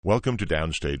Welcome to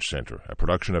Downstage Center, a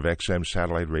production of XM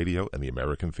Satellite Radio and the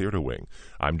American Theater Wing.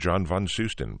 I'm John Von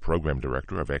Soosten, Program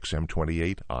Director of XM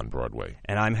 28 on Broadway.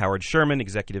 And I'm Howard Sherman,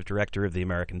 Executive Director of the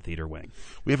American Theater Wing.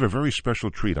 We have a very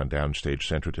special treat on Downstage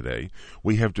Center today.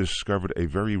 We have discovered a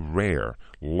very rare,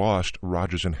 lost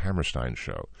Rodgers and Hammerstein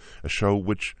show, a show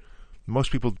which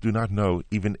most people do not know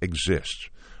even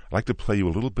exists. I'd like to play you a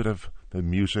little bit of the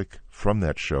music from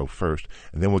that show first,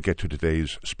 and then we'll get to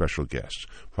today's special guests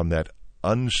from that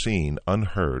unseen,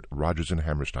 unheard Rodgers and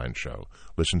Hammerstein show.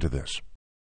 Listen to this.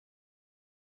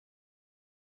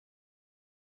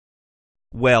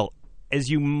 Well, as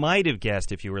you might have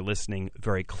guessed if you were listening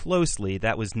very closely,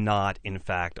 that was not, in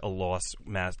fact, a lost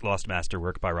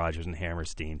masterwork by Rodgers and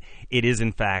Hammerstein. It is,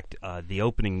 in fact, the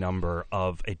opening number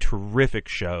of a terrific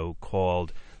show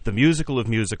called The Musical of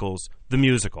Musicals, The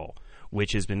Musical,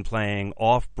 which has been playing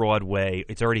off-Broadway.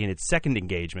 It's already in its second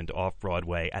engagement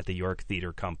off-Broadway at the York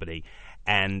Theatre Company.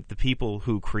 And the people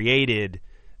who created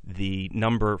the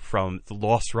number from the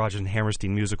lost Rodgers and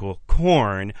Hammerstein musical,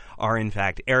 Korn, are in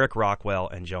fact Eric Rockwell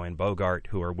and Joanne Bogart,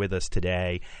 who are with us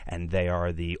today, and they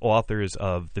are the authors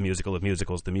of The Musical of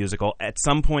Musicals, The Musical. At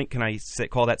some point, can I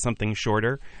call that something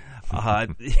shorter?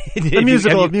 The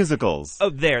Musical of Musicals.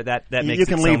 Oh, there, that makes you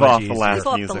can it leave so off much the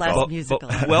easier. last musical. The last musical.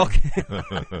 Well,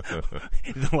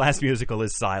 the last musical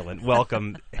is silent.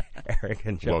 Welcome, Eric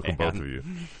and Joanne. Welcome, both of you.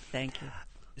 Thank you.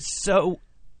 So,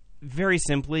 very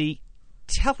simply,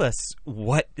 tell us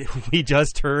what we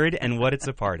just heard and what it's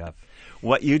a part of.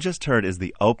 What you just heard is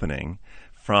the opening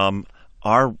from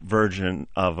our version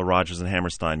of a Rodgers and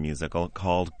Hammerstein musical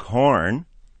called Korn.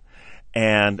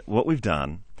 And what we've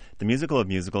done, The Musical of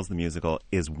Musicals, the musical,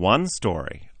 is one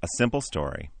story, a simple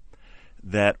story,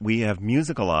 that we have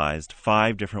musicalized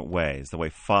 5 different ways, the way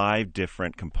 5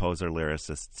 different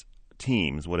composer-lyricists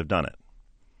teams would have done it.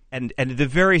 And the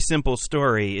very simple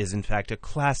story is, in fact, a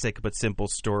classic but simple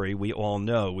story we all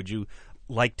know. Would you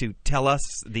like to tell us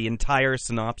the entire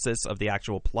synopsis of the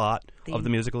actual plot of The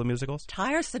Musical of Musicals?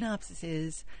 Entire synopsis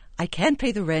is, I can't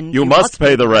pay the rent. You must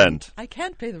pay the rent. I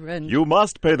can't pay the rent. You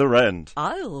must pay the rent.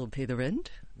 I'll pay the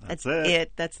rent. That's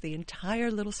it. That's the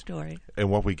entire little story. And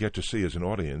what we get to see as an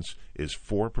audience is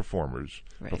 4 performers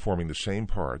Right. performing the same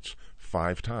parts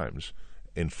 5 times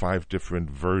in 5 different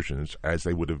versions as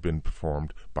they would have been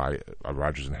performed by a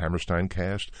Rodgers and Hammerstein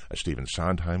cast, a Stephen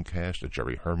Sondheim cast, a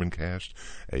Jerry Herman cast,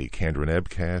 a Kander and Ebb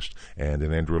cast, and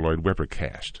an Andrew Lloyd Webber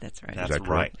cast. That's right. Is That's that correct?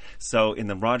 right. So in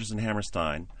the Rodgers and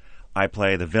Hammerstein, I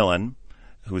play the villain,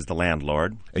 who is the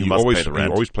landlord. And who must always, pay the and you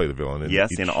rent. always play the villain.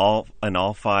 Yes, each- in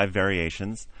all 5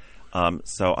 variations.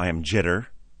 So I am Jitter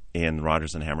in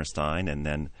Rodgers and Hammerstein, and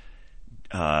then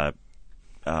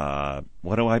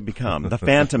what do I become? The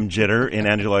Phantom Jitter in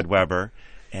Andrew Lloyd Webber,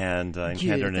 and in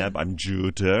Kander and Ebb, I'm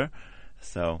Juter.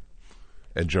 So,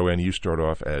 And Joanne, you start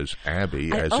off as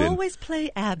Abby, I always play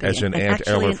Abby. as in and Aunt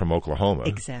actually- Ella from Oklahoma.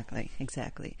 Exactly.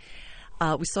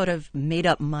 We sort of made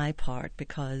up my part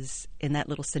because in that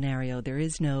little scenario, there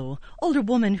is no older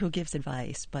woman who gives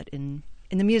advice. But in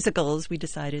the musicals, we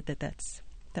decided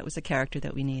that was the character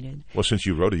that we needed. Well, since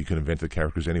you wrote it, you can invent the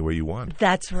characters any way you want.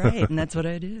 That's right, and that's what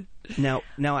I do. Now,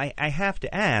 I have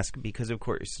to ask, because of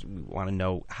course we want to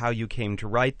know how you came to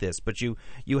write this, but you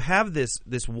have this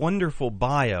wonderful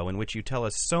bio in which you tell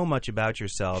us so much about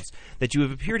yourselves, that you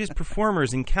have appeared as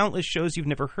performers in countless shows you've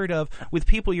never heard of, with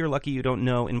people you're lucky you don't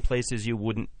know, in places you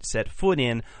wouldn't set foot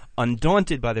in.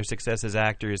 Undaunted by their success as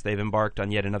actors, they've embarked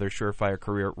on yet another surefire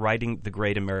career, writing the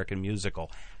great American musical.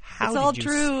 It's all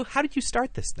true. How did you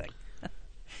start this thing?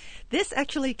 This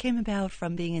actually came about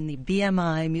from being in the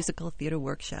BMI Musical Theater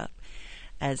Workshop.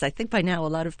 As I think by now a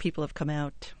lot of people have come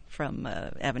out from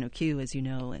Avenue Q, as you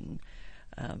know, and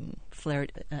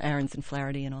Aaron's and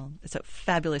Flaherty and all. It's a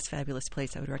fabulous, fabulous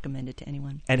place. I would recommend it to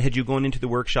anyone. And had you gone into the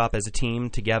workshop as a team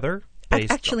together?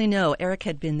 Actually, no. Eric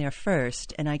had been there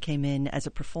first, and I came in as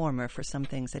a performer for some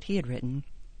things that he had written.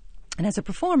 And as a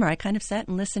performer, I kind of sat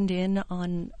and listened in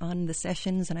on the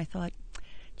sessions, and I thought,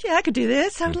 yeah, I could do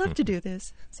this. I would love to do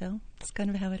this. So that's kind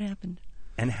of how it happened.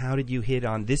 And how did you hit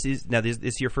on this? Is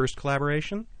this your first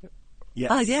collaboration?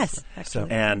 yes. Yes.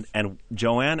 Actually. And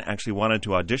Joanne actually wanted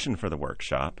to audition for the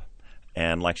workshop,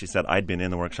 and like she said, I'd been in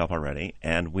the workshop already,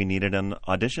 and we needed an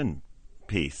audition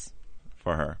piece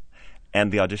for her.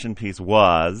 And the audition piece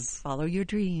was Follow Your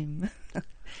Dream.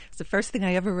 It's the first thing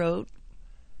I ever wrote.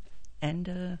 And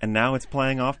now it's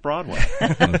playing off Broadway.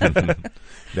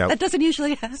 Now, that doesn't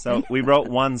usually happen. So we wrote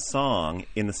one song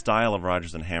in the style of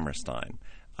Rodgers and Hammerstein,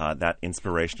 that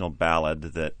inspirational ballad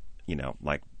that,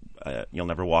 like You'll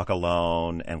Never Walk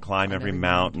Alone and Climb Every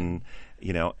Mountain,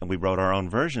 and we wrote our own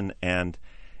version. And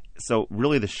so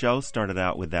really the show started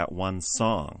out with that one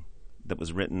song that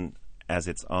was written as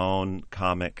its own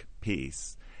comic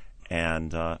piece,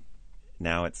 and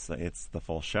now it's the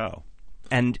full show.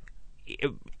 And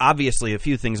obviously, a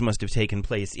few things must have taken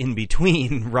place in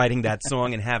between writing that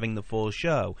song and having the full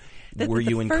show. Were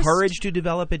you encouraged to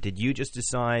develop it? Did you just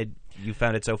decide you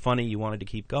found it so funny you wanted to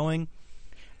keep going?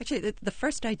 Actually, the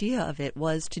first idea of it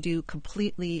was to do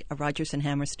completely a Rodgers and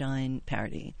Hammerstein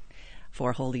parody for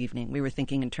a whole evening. We were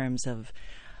thinking in terms of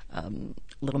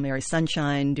Little Mary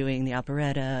Sunshine doing the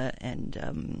operetta,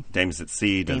 and Dames at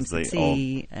Sea does the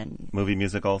old and movie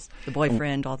musicals. The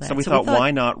Boyfriend, all that. So we thought,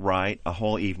 why not write a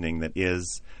whole evening that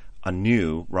is a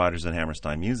new Rodgers and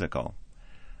Hammerstein musical?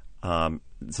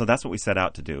 So that's what we set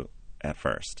out to do at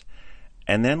first.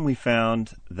 And then we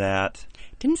found that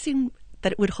didn't seem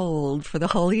that it would hold for the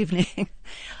whole evening.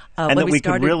 And that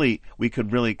we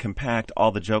could really compact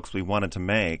all the jokes we wanted to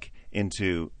make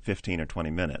into 15 or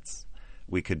 20 minutes.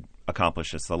 We could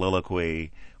accomplish a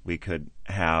soliloquy. We could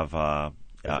have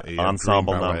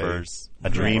ensemble numbers, a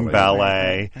dream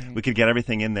ballet. Right. We could get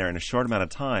everything in there in a short amount of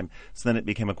time. So then it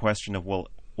became a question of, well,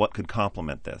 what could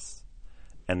complement this?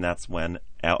 And that's when,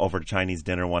 over Chinese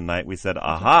dinner one night, we said,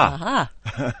 aha!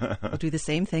 We'll do the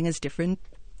same thing as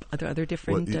other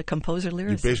different composer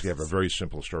lyricists. You basically have a very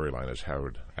simple storyline, as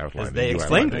Howard outlined. As they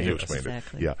explained it. You explained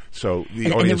Exactly. it. Yeah. So the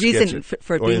and audience the reason gets it.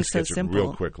 for it being so gets it simple,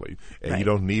 real quickly, and Right. you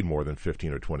don't need more than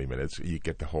 15 or 20 minutes. You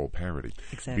get the whole parody.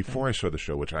 Exactly. Before I saw the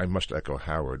show, which I must echo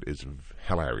Howard, is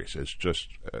hilarious. It's just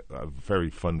a very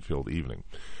fun-filled evening.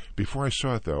 Before I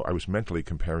saw it, though, I was mentally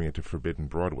comparing it to Forbidden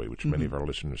Broadway, which many of our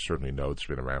listeners certainly know. It's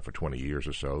been around for 20 years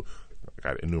or so.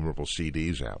 Got innumerable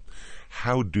CDs out.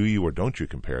 How do you or don't you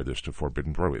compare this to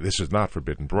Forbidden Broadway? This is not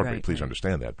Forbidden Broadway. Right, Please right.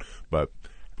 understand that. But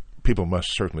people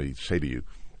must certainly say to you,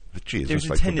 "Gee, There's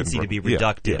a like tendency to be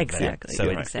reductive. Exactly. So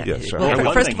exactly. Yeah, so well,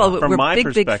 how- first of all, From we're my big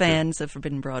perspective- fans of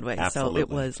Forbidden Broadway, Absolutely. so it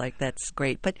was like, that's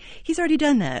great. But he's already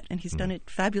done that, and he's done it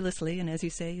fabulously, and as you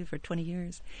say, for 20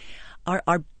 years.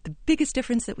 The biggest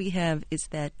difference that we have is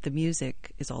that the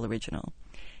music is all original.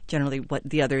 Generally, what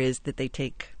the other is that they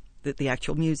take the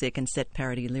actual music and set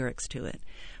parody lyrics to it.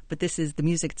 But the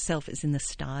music itself is in the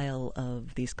style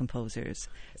of these composers.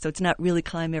 So it's not really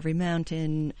Climb Every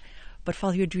Mountain, but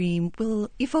Follow Your Dream will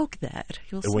evoke that.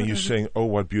 When you sing "Oh,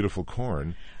 What Beautiful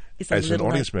Corn," It's a as an little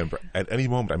audience like- member, at any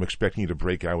moment I'm expecting you to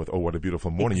break out with "Oh, What a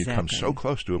Beautiful Morning." You come so Exactly.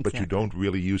 close to it, but you Exactly. don't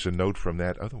really use a note from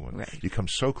that other one. Right. You come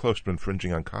so close to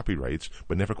infringing on copyrights,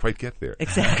 but never quite get there.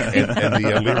 Exactly. and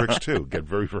the lyrics, too, get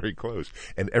very, very close.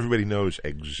 And everybody knows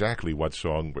exactly what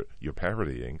song you're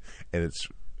parodying, and it's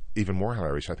even more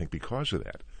hilarious, I think, because of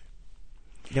that.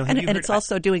 Now, have And you heard- it's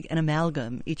also doing an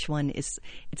amalgam. Each one it's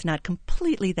not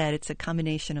completely that. It's a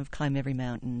combination of Climb Every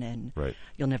Mountain and Right.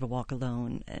 You'll Never Walk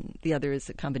Alone. And the other is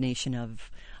a combination of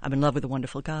I'm in love with a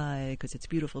wonderful guy because it's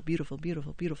beautiful, beautiful,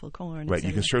 beautiful, beautiful corn. Right, you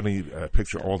etc. can certainly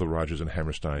picture all the Rodgers and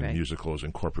Hammerstein Right. musicals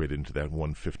incorporated into that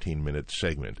one 15-minute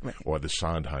segment, Right. or the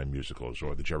Sondheim musicals,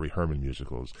 or the Jerry Herman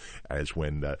musicals, as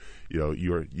when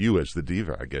you as the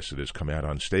diva, I guess it is, come out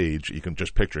on stage, you can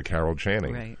just picture Carol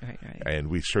Channing. Right. And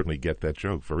we certainly get that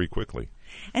joke very quickly.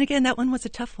 And again, that one was a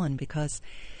tough one because,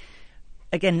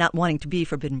 again, not wanting to be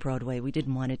Forbidden Broadway, we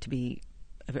didn't want it to be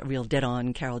a real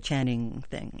dead-on Carol Channing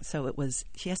thing. So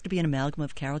she has to be an amalgam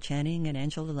of Carol Channing and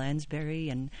Angela Lansbury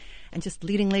and just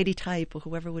leading lady type or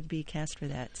whoever would be cast for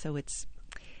that. So it's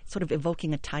sort of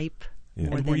evoking a type. Yeah.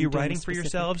 More And than were you doing a writing for specific-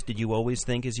 yourselves? Did you always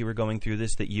think as you were going through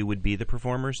this that you would be the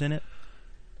performers in it?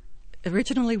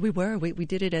 Originally, we were. We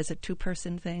did it as a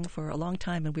two-person thing for a long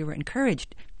time, and we were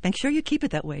encouraged. Make sure you keep it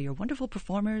that way. You're wonderful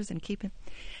performers, and keep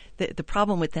it. The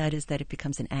problem with that is that it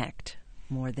becomes an act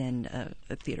more than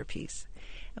a theater piece.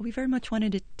 And we very much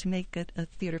wanted it to make a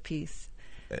theater piece.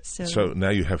 So now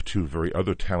you have two very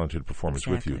other talented performers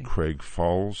with you, Exactly. Craig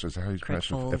Foles, is that how you Craig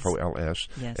pronounce it? Foles. F-O-L-S,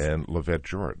 Yes. and Lavette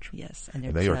George. Yes, And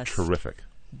they're they are just terrific.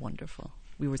 wonderful.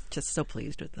 We were just so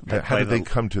pleased with them. How did they the-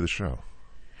 come to the show?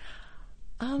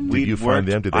 Did you find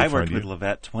them? Did they I find worked you? with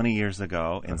Lavette 20 years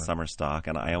ago in summer stock,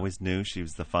 and I always knew she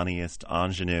was the funniest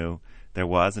ingenue there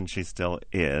was, and she still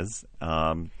is.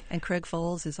 And Craig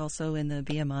Foles is also in the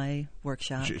BMI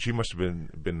workshop. She must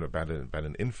have been about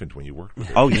an infant when you worked with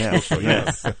her. Oh, yes,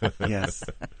 yes, yes.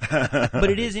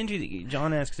 But it is interesting.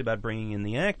 John asks about bringing in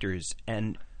the actors,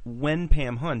 and when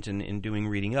Pam Hunt, in doing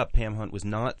Reading Up, Pam Hunt was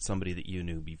not somebody that you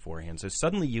knew beforehand. So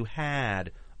suddenly you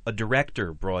had a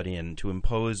director brought in to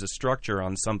impose a structure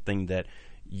on something that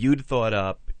you'd thought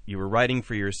up, you were writing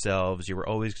for yourselves, you were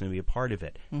always going to be a part of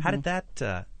it. How did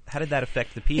that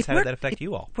affect the piece? How did that affect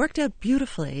you all? It worked out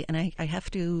beautifully, and I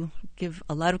have to give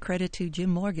a lot of credit to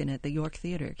Jim Morgan at the York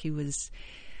Theatre. He was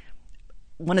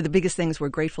one of the biggest things we're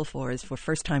grateful for is for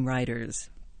first-time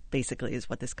writers basically, is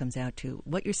what this comes out to.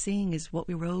 What you're seeing is what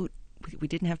we wrote. We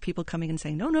didn't have people coming and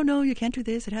saying, no, you can't do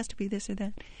this. It has to be this or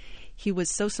that. He was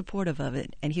so supportive of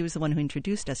it, and he was the one who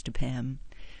introduced us to Pam,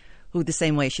 who the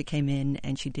same way she came in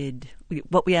and she did.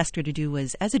 What we asked her to do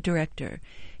was, as a director,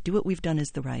 do what we've done as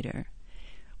the writer.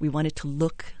 We want it to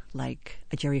look like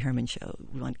a Jerry Herman show.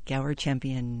 We want Gower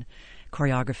Champion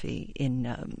choreography. In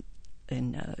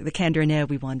The Kander and Ebb,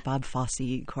 we want Bob Fosse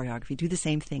choreography. Do the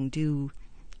same thing. Do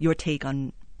your take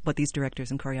on what these directors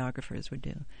and choreographers would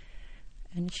do.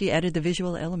 And she added the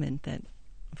visual element that,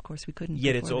 of course, we couldn't.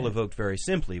 Yet it's all that. evoked very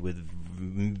simply with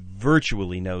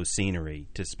virtually no scenery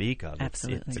to speak of.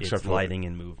 Absolutely. It's lighting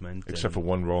and movement. Except for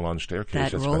one roll-on staircase.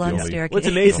 That That's roll-on about the only- staircase. Well, it's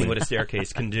amazing what a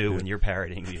staircase can do when you're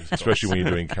parodying musicals. Especially when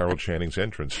you're doing Carol Channing's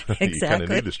entrance. You kind of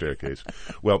Exactly. need the staircase.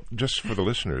 Well, just for the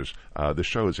listeners, the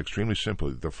show is extremely simple.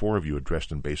 The four of you are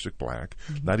dressed in basic black,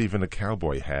 not even a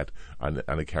cowboy hat on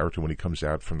a character when he comes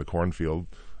out from the cornfield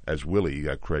as Willie,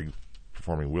 Craig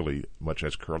performing Willie, much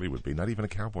as Curly would be, not even a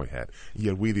cowboy hat.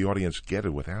 Yet we, the audience, get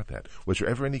it without that. Was there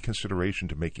ever any consideration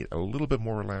to make it a little bit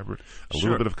more elaborate, a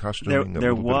little bit of costuming?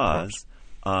 There a little was,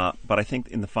 but I think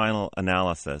in the final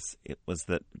analysis, it was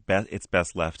that it's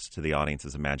best left to the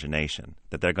audience's imagination,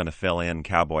 that they're going to fill in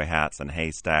cowboy hats and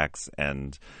haystacks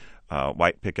and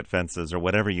white picket fences or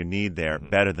whatever you need there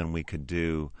better than we could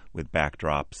do with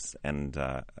backdrops and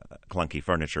clunky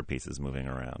furniture pieces moving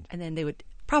around. And then they would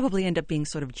probably end up being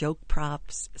sort of joke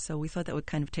props. So we thought that would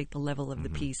kind of take the level of the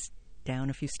piece down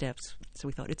a few steps. So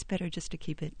we thought it's better just to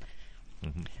keep it.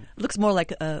 It looks more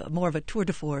like more of a tour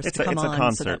de force It's to come a on,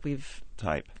 concert so that we've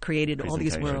type created all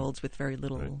these presentation. worlds with very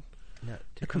little. Now,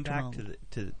 to come back accoutrement.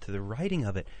 to the writing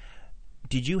of it,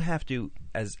 did you have to,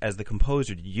 as the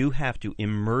composer, did you have to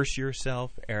immerse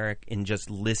yourself, Eric, in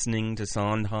just listening to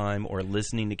Sondheim or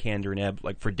listening to Kander and Ebb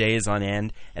like for days on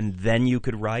end, and then you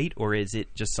could write, or is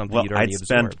it just something Well, you'd already I'd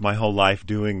absorbed? spent my whole life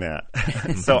doing that.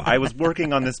 So I was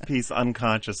working on this piece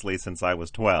unconsciously since I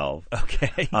was 12.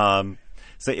 Okay.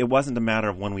 So it wasn't a matter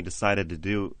of when we decided to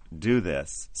do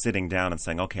this, sitting down and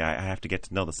saying, okay, I have to get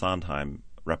to know the Sondheim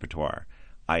repertoire.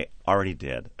 I already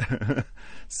did.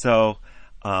 So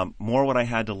more what I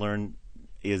had to learn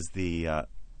is the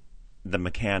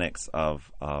mechanics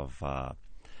of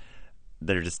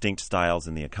their distinct styles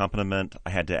in the accompaniment.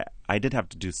 I did have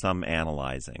to do some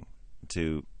analyzing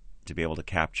to be able to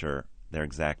capture their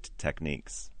exact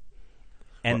techniques.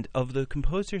 And of the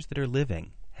composers that are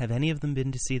living, have any of them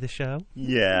been to see the show?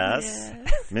 Yes.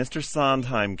 Mr.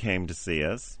 Sondheim came to see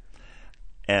us,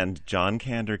 and John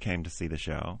Kander came to see the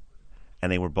show,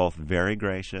 and they were both very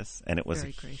gracious, and it was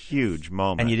Very a gracious. huge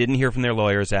moment. And you didn't hear from their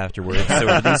lawyers afterwards, so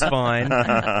everything's fine.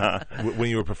 When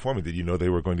you were performing, did you know they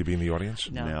were going to be in the audience?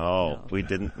 No, we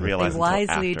didn't They realize until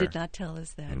wisely after. did not tell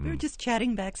us that. We were just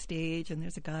chatting backstage, and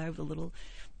there's a guy with a little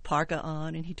parka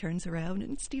on, and he turns around,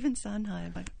 and it's Stephen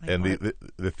Sondheim. And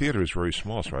the theater is very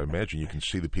small, so I imagine you can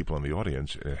see the people in the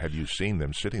audience. Had you seen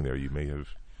them sitting there, you may have.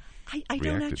 I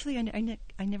don't reacted. actually.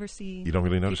 I never see. You don't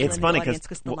really notice people It's in funny the 'cause audience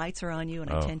because the lights are on you, and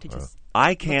I tend to just.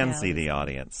 I can look out. see the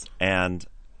audience, and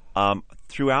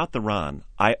throughout the run,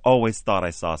 I always thought I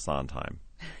saw Sondheim.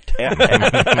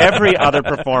 Every other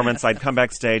performance, I'd come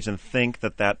backstage and think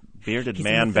that bearded He's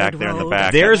in man the back third there in the row.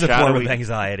 back. There's that a form of shadowy-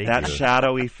 anxiety. That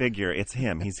shadowy figure, it's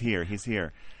him. He's here. He's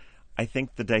here. I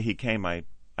think the day he came, I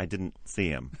didn't see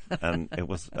him, and it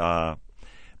was.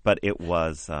 But it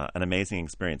was an amazing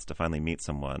experience to finally meet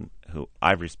someone who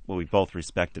we both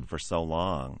respected for so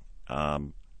long.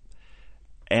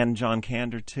 And John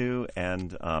Kander, too,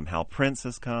 and Hal Prince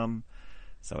has come.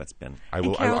 So it's been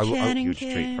Carol a Channing huge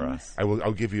treat came. for us.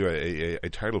 I'll give you a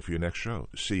title for your next show: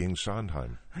 Seeing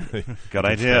Sondheim. Good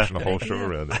idea. Fashion a whole show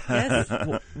around it. Yes.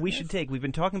 Well, we've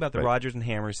been talking about the Right. Rodgers and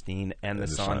Hammerstein and the the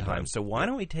Sondheim. Sondheim. So why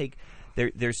don't we take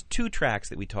there's two tracks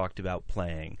that we talked about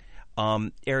playing.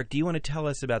 Eric, do you want to tell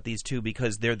us about these two,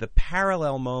 because they're the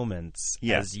parallel moments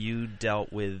Yes. as you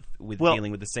dealt with Well,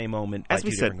 dealing with the same moment by as two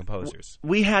we said, different composers?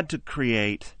 we had to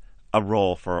create a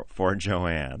role for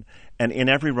Joanne. And in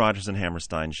every Rodgers and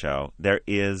Hammerstein show, there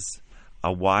is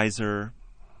a wiser,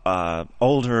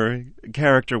 older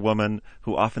character woman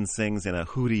who often sings in a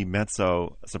hooty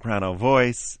mezzo-soprano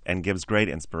voice and gives great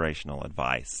inspirational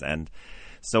advice. And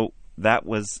so that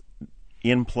was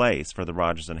in place for the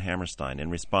Rodgers and Hammerstein in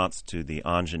response to the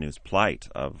ingenue's plight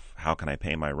of, how can I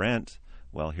pay my rent?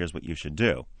 Well, here's what you should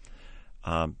do.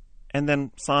 And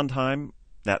then Sondheim,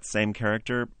 that same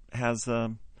character, has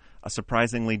a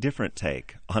surprisingly different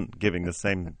take on giving the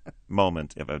same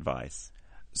moment of advice.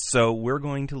 So we're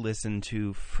going to listen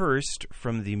to, first,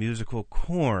 from the musical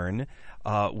Korn,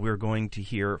 we're going to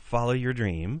hear Follow Your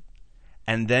Dream,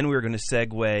 and then we're going to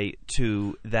segue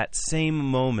to that same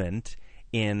moment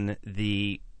in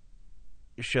the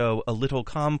show a little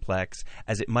complex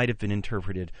as it might have been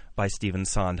interpreted by Stephen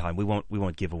Sondheim. We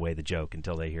won't give away the joke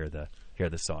until they hear the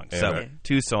song. And So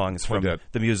 2 songs from that-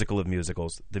 The Musical of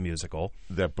Musicals, the musical.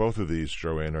 That both of these,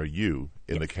 Joanne, are you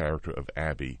in the character of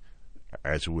Abby,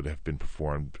 as it would have been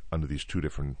performed under these 2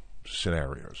 different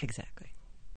scenarios. Exactly.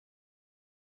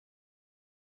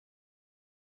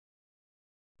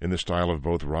 In the style of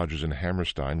both Rodgers and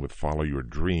Hammerstein with Follow Your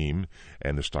Dream,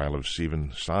 and the style of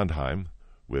Stephen Sondheim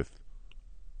with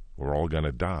We're All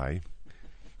Gonna Die.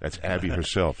 That's Abby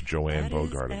herself, Joanne That is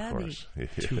Bogart, of Abby. course.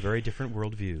 2 very different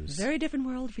worldviews. Very different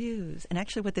worldviews. And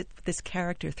actually, what this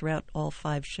character throughout all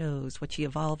 5 shows, what she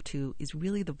evolved to, is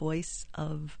really the voice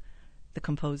of the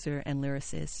composer and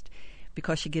lyricist,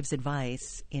 because she gives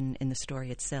advice in the story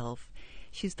itself.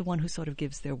 She's the one who sort of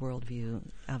gives their worldview.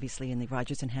 Obviously, in the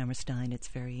Rodgers and Hammerstein, it's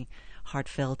very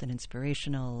heartfelt and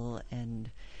inspirational, and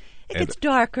it gets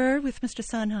darker with Mr.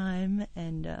 Sondheim,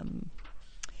 and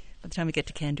by the time we get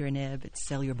to Candor and Ebb, it's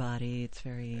Sell Your Body. It's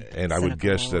very And I would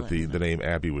guess that cynical the name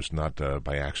Abby was not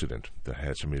by accident. That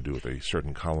had something to do with a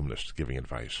certain columnist giving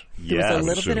advice. There was a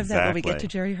little bit of that when we get exactly.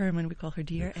 to Jerry Herman. We call her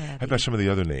Dear Abby. How about some of the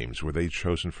other names? Were they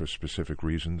chosen for specific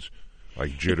reasons?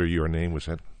 Like Jitter, your name, was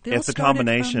that? They all It's a started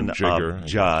combination from- Jigger, of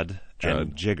Judd Judd.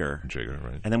 and Jigger. Jigger,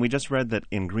 right? And then we just read that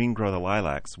in Green Grow the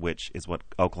Lilacs, which is what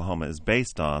Oklahoma is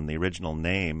based on, the original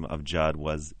name of Judd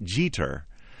was Jeter.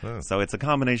 Oh. So it's a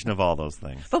combination of all those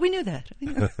things. But we knew that.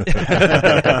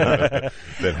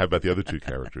 Then how about the other 2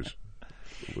 characters?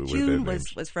 What are their June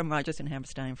names? was from Rodgers and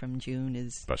Hammerstein. From June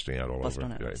is Busting out all Busting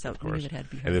over. Out, Right, so of we knew course. it had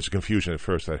to be her. And there's a confusion at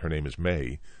first that her name is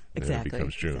May. And exactly then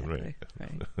it becomes June, exactly,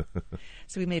 right? right.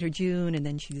 So we made her June, and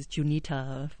then she's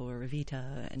Junita for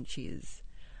Revita, and she's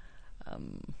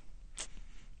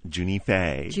Junie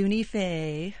Faye. Junie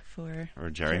Faye for Or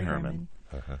Jerry Herman.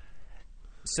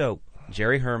 So,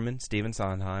 Jerry Herman, Stephen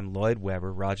Sondheim, Lloyd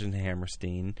Webber, Rodgers and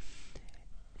Hammerstein,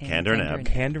 Candor and Ebb.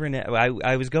 Candor and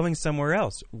I was going somewhere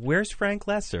else. Where's Frank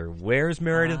Lesser? Where's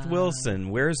Meredith Wilson?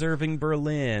 Where's Irving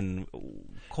Berlin?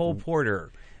 Cole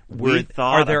Porter? We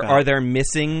thought are there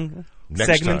missing Next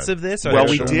segments time. of this? Well,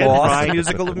 we we did lost write- the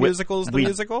musical of musicals, the we-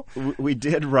 musical. We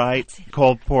did write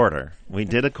Cole Porter. We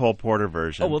did a Cole Porter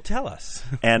version. Oh, well, tell us.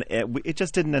 And it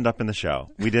just didn't end up in the show.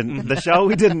 We didn't. The show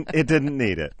we didn't. It didn't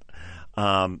need it.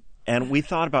 And we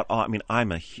thought about. I mean,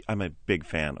 I'm a big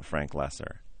fan of Frank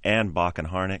Lesser and Bach and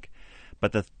Harnick,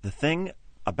 but the thing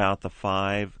about the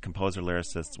 5 composer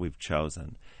lyricists we've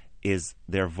chosen is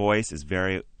their voice is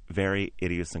very, very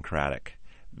idiosyncratic,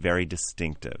 very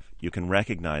distinctive. You can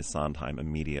recognize Sondheim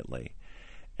immediately,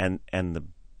 and the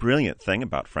brilliant thing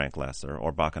about Frank Lesser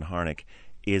or Bach and Harnick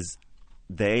is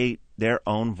their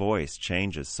own voice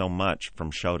changes so much from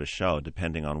show to show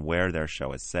depending on where their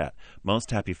show is set.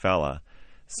 Most Happy Fella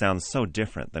sounds so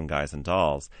different than Guys and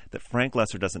Dolls that Frank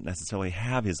Lesser doesn't necessarily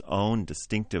have his own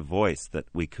distinctive voice that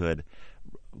we could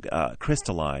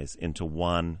crystallize into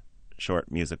one short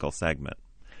musical segment.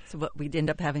 So what we'd end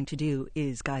up having to do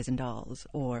is Guys and Dolls,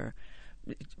 or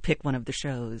pick one of the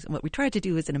shows. And what we tried to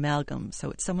do is an amalgam, so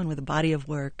it's someone with a body of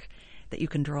work that you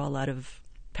can draw a lot of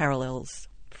parallels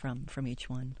from each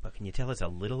one. But can you tell us a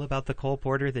little about the Cole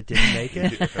Porter that didn't make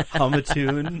it? Hum a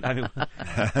tune. I mean,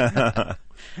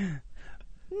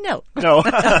 No. No,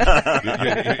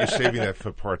 You're saving that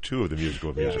for part 2 of the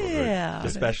musical of musicals, right? Yeah. the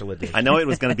special edition. I know it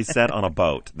was going to be set on a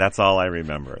boat. That's all I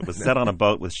remember. It was set on a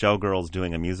boat with showgirls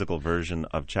doing a musical version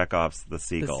of Chekhov's The The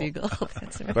Seagull. Seagull.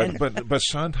 That's right. But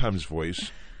Sondheim's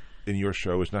voice in your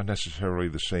show is not necessarily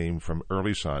the same from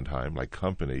early Sondheim, like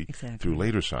Company, Exactly. through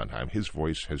later Sondheim. His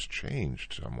voice has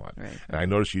changed somewhat. Right. And I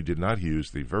noticed you did not use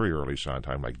the very early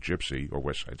Sondheim, like Gypsy or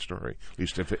West Side Story. At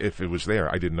least if it was there,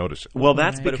 I didn't notice it. Well,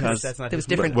 that's Right. But of course, because that's not There his was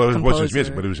different Well, it wasn't his composer.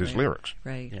 music, but it was his Right. lyrics.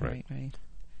 Right, Yeah. right.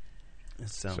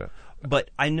 So, So-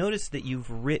 but I noticed that you've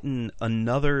written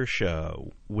another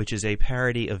show, which is a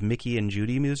parody of Mickey and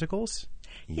Judy musicals.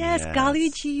 Yes, golly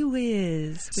gee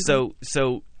whiz. So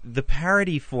the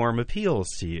parody form appeals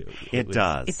to you. it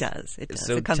does. It does. It does.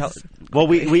 So it comes, tell- Well,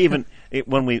 we even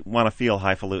when we want to feel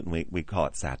highfalutin, we call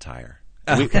it satire.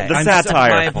 Okay. The I'm satire.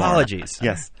 my form. apologies.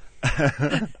 Yes.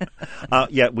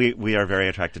 Yeah, we are very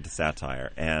attracted to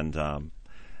satire, and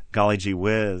golly gee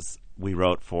whiz, we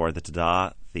wrote for the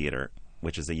Tada Theater,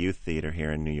 which is a youth theater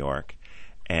here in New York,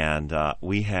 and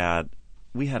we had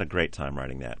a great time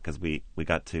writing that because we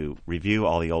got to review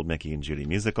all the old Mickey and Judy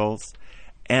musicals.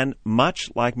 And much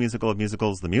like Musical of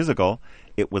Musicals, the musical,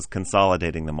 it was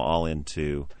consolidating them all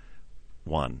into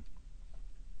one.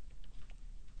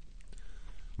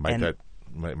 Might And-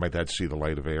 that see the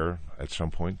light of air at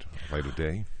some point, light of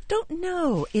day? don't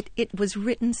know. It was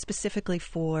written specifically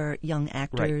for young Right.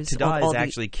 actors. Tada all is the-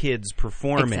 actually kids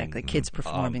performing. Exactly, kids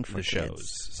performing for the kids.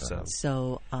 shows.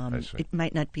 So I see. it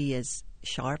might not be as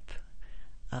sharp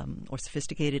or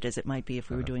sophisticated as it might be if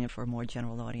we were doing it for a more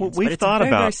general Well, audience. we've but it's thought very,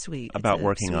 about very sweet. about It's a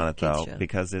working sweet on it kids though show.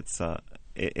 because it's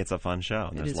a fun show.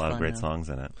 And It there's is a lot of fun, great though. songs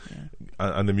in it.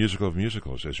 On the musical of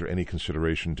musicals, is there any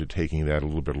consideration to taking that a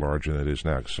little bit larger than it is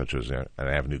now, such as an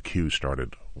Avenue Q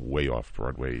started way off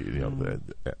Broadway? You know,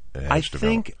 it has I developed.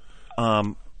 think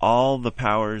all the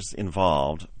powers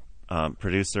involved,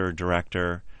 producer,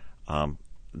 director,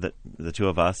 the two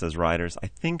of us as writers, I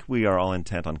think we are all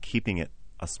intent on keeping it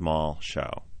a small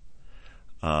show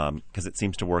because it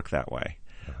seems to work that way.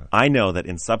 I know that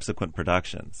in subsequent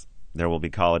productions, there will be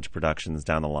college productions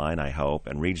down the line, I hope,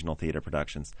 and regional theater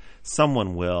productions.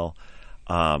 Someone will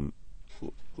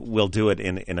do it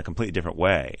in a completely different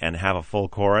way and have a full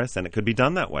chorus, and it could be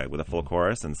done that way with a full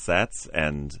chorus and sets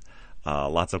and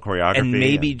lots of choreography. And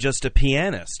maybe just a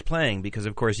pianist playing, because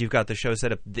of course you've got the show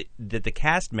set up that the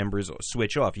cast members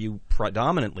switch off. You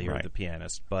predominantly are Right. the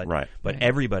pianist, but Right.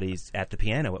 everybody's at the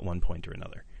piano at one point or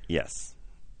another. Yes.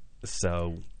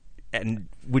 So, and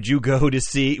would you want to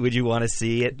see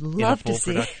it in a Love full to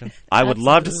see it. production? I would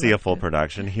love to Absolutely see a love full to.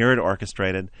 production, hear it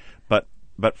orchestrated, but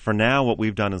for now what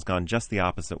we've done is gone just the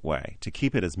opposite way, to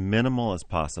keep it as minimal as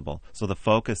possible so the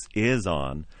focus is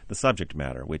on the subject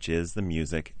matter, which is the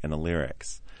music and the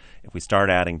lyrics. If we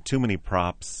start adding too many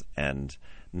props and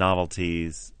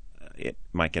novelties, it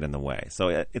might get in the way.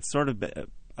 So it's sort of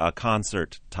a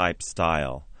concert-type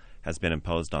style has been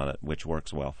imposed on it, which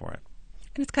works well for it.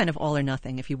 And it's kind of all or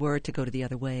nothing. If you were to go to the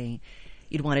other way,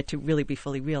 you'd want it to really be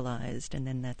fully realized, and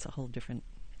then that's a whole different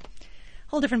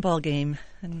ball game.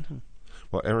 And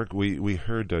Well, Eric, we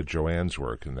heard Joanne's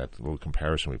work in that little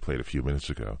comparison we played a few minutes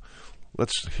ago.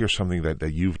 Let's hear something that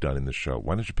you've done in the show.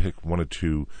 Why don't you pick one or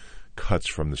two cuts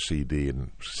from the CD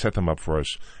and set them up for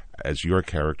us as your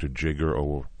character, Jigger,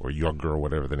 or Yugger, or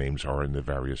whatever the names are in the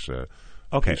various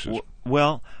Okay. pieces.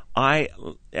 Well, as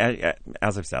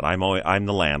I've said, I'm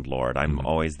the landlord. I'm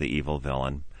always the evil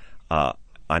villain.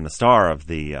 I'm the star of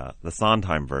the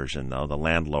Sondheim version, though. The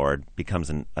landlord becomes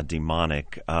a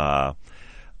demonic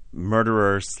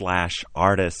murderer /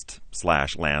 artist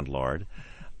 / landlord,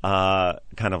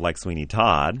 kind of like Sweeney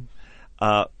Todd.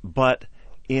 But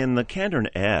in the Kander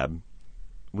and Ebb,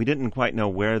 we didn't quite know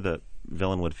where the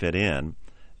villain would fit in,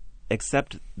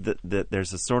 except that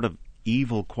there's a sort of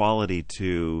evil quality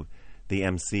to the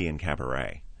MC in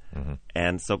Cabaret.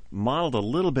 And so modeled a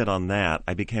little bit on that,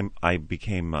 I became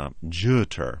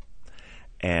Juter.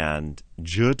 And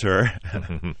Juter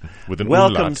with an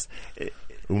welcomes...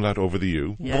 umlaut over the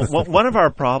U. yes. Well, one of our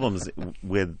problems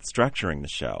with structuring the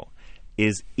show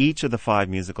is each of the 5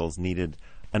 musicals needed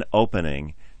an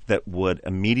opening that would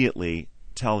immediately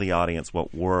tell the audience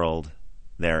what world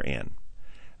they're in.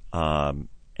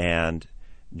 And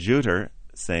Juter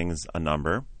sings a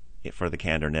number for the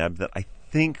Kander and Ebb that I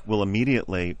think will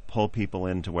immediately pull people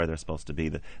into where they're supposed to be.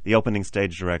 The opening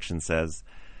stage direction says,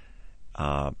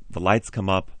 the lights come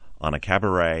up on a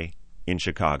cabaret in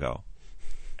Chicago.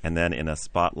 And then in a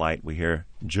spotlight, we hear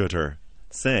Juter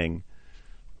sing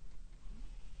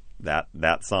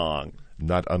that song.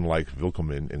 Not unlike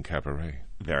Wilkelman in Cabaret.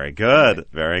 Very good.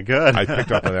 Very good. I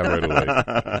picked up on that right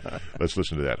away. Let's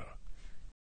listen to that.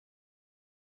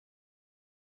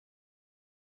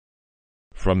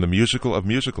 From the musical of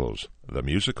musicals, the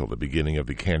musical, the beginning of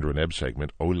the Kander and Ebb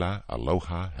segment, Hola,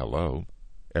 Aloha, Hello.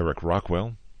 Eric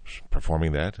Rockwell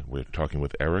performing that. We're talking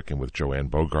with Eric and with Joanne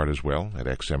Bogart as well at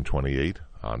XM28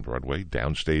 on Broadway,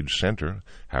 Downstage Center.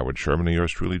 Howard Sherman and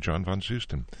yours truly, John Von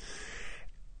Zusten.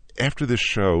 After this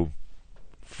show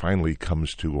finally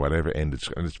comes to whatever end,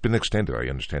 it's been extended, I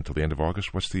understand, till the end of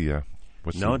August. What's the...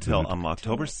 Until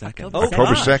October 2nd. October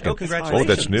gosh. 2nd. Oh, congratulations. Oh,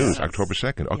 that's news. Yes. October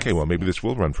 2nd. Okay, Yes. well, maybe this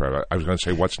will run forever. I was going to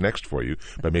say what's next for you,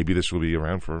 but maybe this will be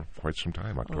around for quite some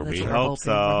time. October that's We 2nd. We're hope hoping,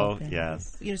 so. we're hoping.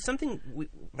 Yes. You know, something we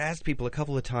asked people a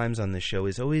couple of times on this show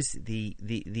is always the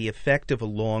effect of a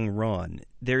long run.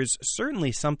 There's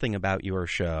certainly something about your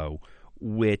show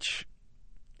which,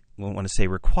 I won't want to say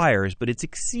requires, but it's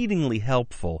exceedingly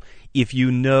helpful if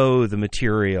you know the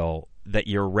material that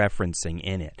you're referencing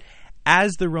in it.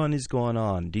 As the run is going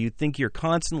on, do you think you're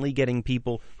constantly getting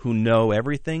people who know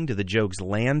everything? Do the jokes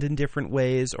land in different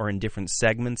ways or in different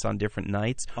segments on different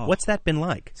nights? Oh. What's that been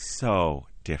like? So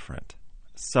different.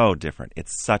 So different.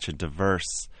 It's such a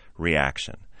diverse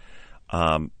reaction.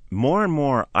 More and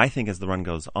more, I think, as the run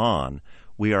goes on,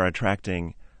 we are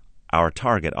attracting our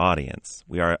target audience.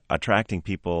 We are attracting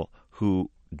people who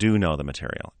do know the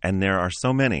material. And there are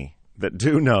so many that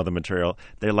do know the material.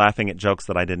 They're laughing at jokes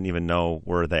that I didn't even know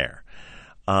were there.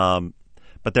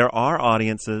 But there are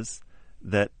audiences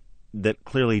that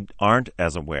clearly aren't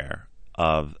as aware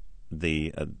of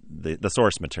the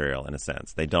source material, in a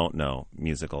sense. They don't know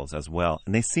musicals as well,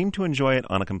 and they seem to enjoy it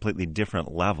on a completely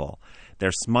different level.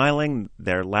 They're smiling,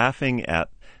 they're laughing at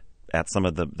some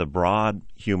of the broad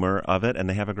humor of it, and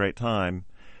they have a great time.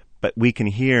 But we can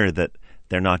hear that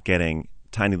they're not getting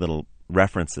tiny little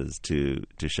references to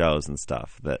shows and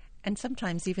stuff that. And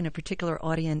sometimes even a particular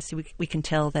audience, we can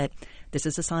tell that this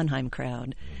is a Sondheim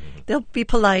crowd. They'll be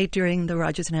polite during the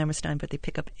Rodgers and Hammerstein, but they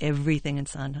pick up everything in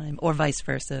Sondheim, or vice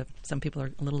versa. Some people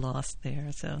are a little lost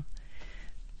there. So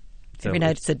every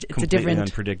night it's a different,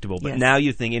 unpredictable. But yes. now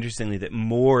you think, interestingly, that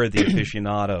more of the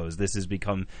aficionados, this has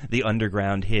become the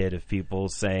underground hit of people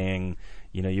saying,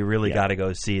 you really got to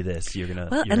go see this. You're gonna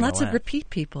and lots of repeat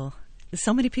people.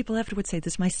 So many people afterwards say,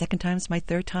 "This is my second time. It's my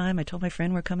third time. I told my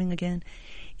friend we're coming again."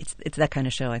 It's that kind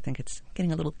of show. I think it's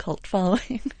getting a little cult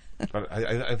following. But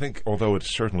I think, although it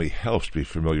certainly helps to be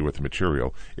familiar with the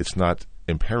material, it's not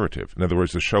imperative. In other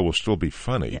words, the show will still be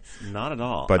funny. Yes. Not at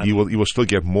all. But you will still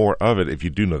get more of it if you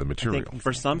do know the I material. think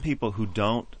for some people who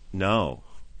don't know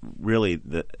really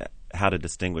how to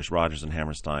distinguish Rodgers and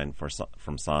Hammerstein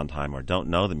from Sondheim, or don't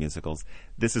know the musicals,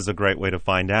 this is a great way to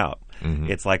find out. Mm-hmm.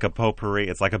 It's like a potpourri.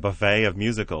 It's like a buffet of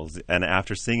musicals. And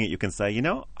after seeing it, you can say,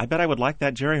 I bet I would like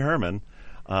that Jerry Herman,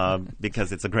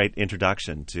 because it's a great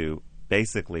introduction to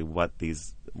basically what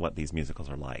these musicals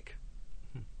are like.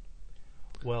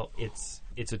 Well,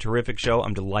 it's a terrific show.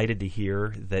 I'm delighted to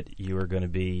hear that you are going to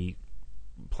be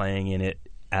playing in it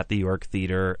at the York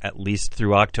Theatre at least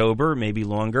through October, maybe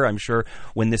longer, I'm sure,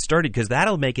 when this started, because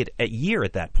that'll make it a year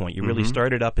at that point. You really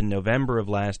started up in November of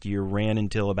last year, ran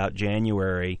until about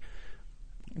January,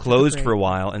 closed for a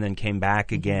while, and then came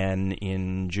back again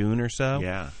in June or so.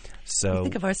 Yeah. So we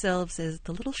think of ourselves as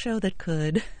the little show that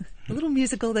could, the little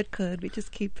musical that could. We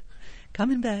just keep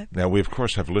coming back. Now, we, of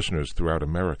course, have listeners throughout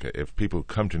America. If people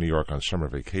come to New York on summer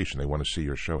vacation, they want to see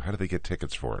your show, how do they get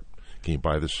tickets for it? Can you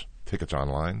buy tickets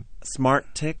online?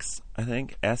 SmartTix, I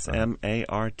think,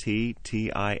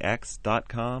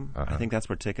 SmartTix.com. I think that's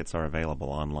where tickets are available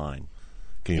online.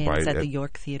 Can you buy it's it at the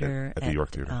York Theatre. At the York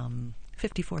Theatre.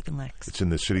 54th and Lex. It's in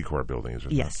the Citicorp building,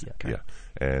 isn't it? Yes. Yeah.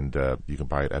 And you can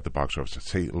buy it at the box office.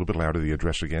 Say a little bit louder the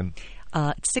address again.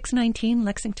 619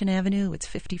 Lexington Avenue. It's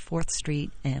 54th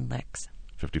Street and Lex.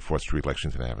 54th Street,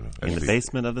 Lexington Avenue. In the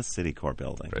basement of the Citicorp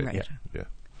building. Right. Yeah.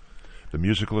 The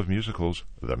musical of musicals,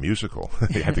 the musical.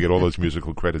 You have to get all those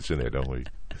musical credits in there, don't we?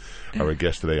 Our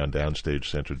guests today on Downstage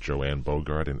Center, Joanne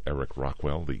Bogart and Eric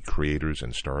Rockwell, the creators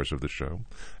and stars of the show.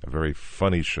 A very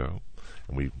funny show,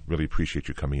 and we really appreciate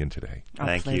you coming in today.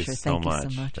 Thank you so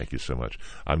much. Thank you so much.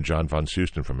 I'm John Von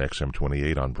Soosten from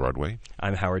XM28 on Broadway.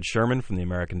 I'm Howard Sherman from the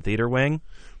American Theatre Wing.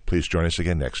 Please join us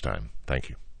again next time. Thank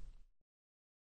you.